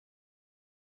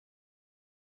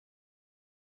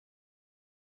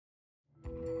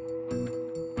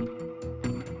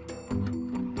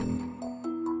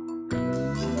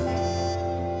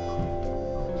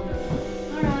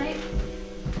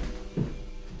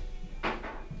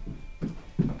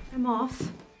I'm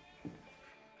off.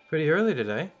 Pretty early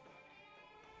today.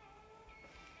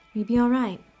 You be all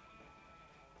right?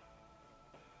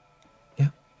 Yeah.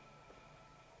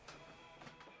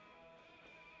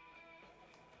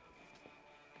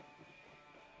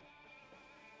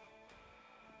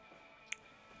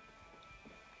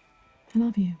 I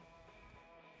love you.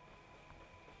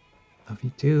 Love you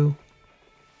too.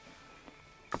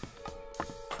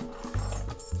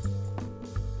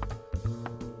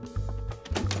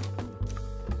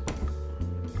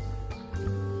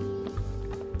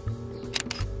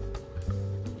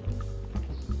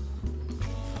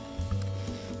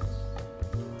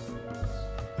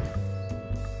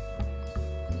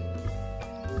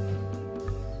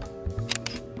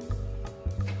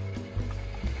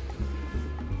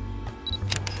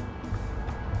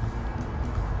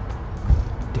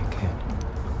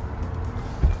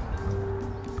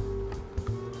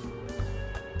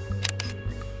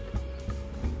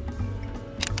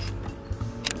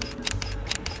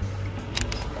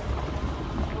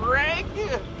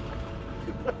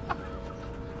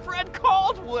 Fred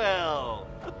Caldwell!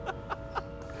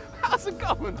 How's it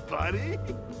going, buddy?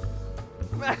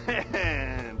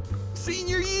 Man,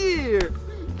 senior year!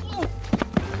 Ooh.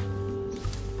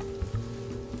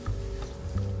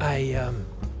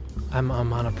 I'm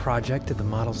on a project and the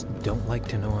models don't like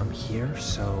to know I'm here,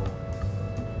 so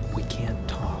we can't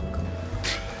talk.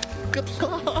 Good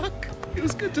luck! It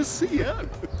was good to see you.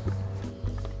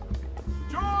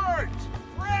 George!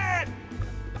 Fred!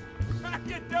 How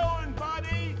you doing,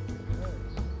 buddy?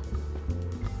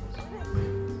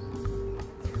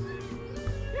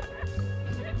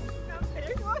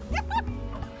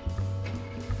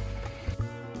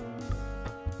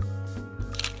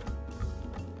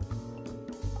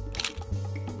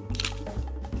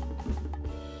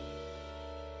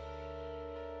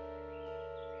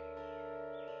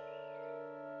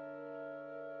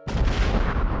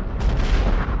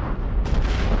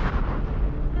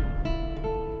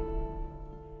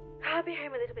 I'll be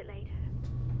home a little bit later.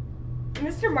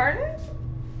 Mr. Martin?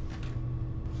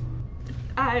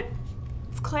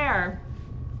 It's Claire.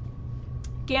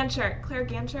 Ganchert. Claire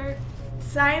Ganchert.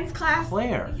 Science class.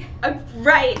 Claire?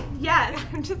 Right, yes.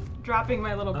 I'm just dropping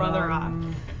my little brother off.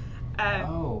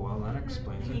 Oh, well, that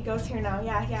explains it. He goes here now,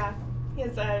 yeah. He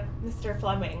is Mr.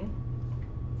 Fleming.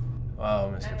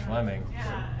 Oh, Mr. Fleming.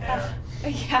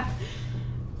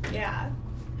 Yeah.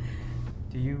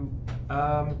 Do you,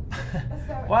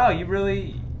 wow, you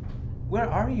really, where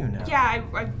are you now? Yeah,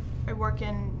 I work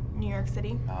in New York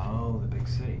City. Oh, the big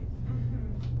city.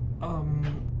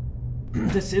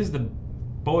 This is the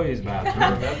boys'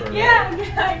 bathroom, remember? Yeah,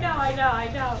 I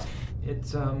know.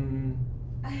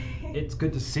 It's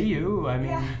good to see you. I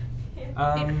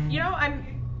mean, you know,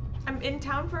 I'm in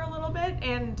town for a little bit,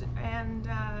 and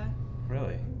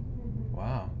really?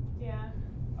 Wow. yeah.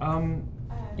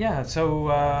 Yeah, so,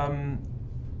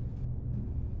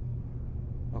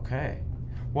 okay.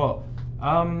 Well,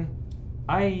 I'm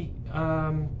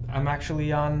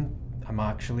actually on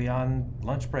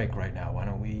lunch break right now. Why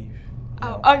don't we?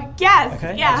 Yes.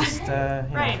 Okay. Yeah. Just,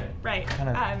 right.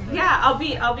 Kinda... Yeah, I'll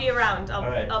be around. All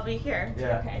right. I'll be here.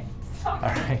 Yeah. Okay. All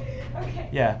right. Okay.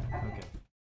 Yeah.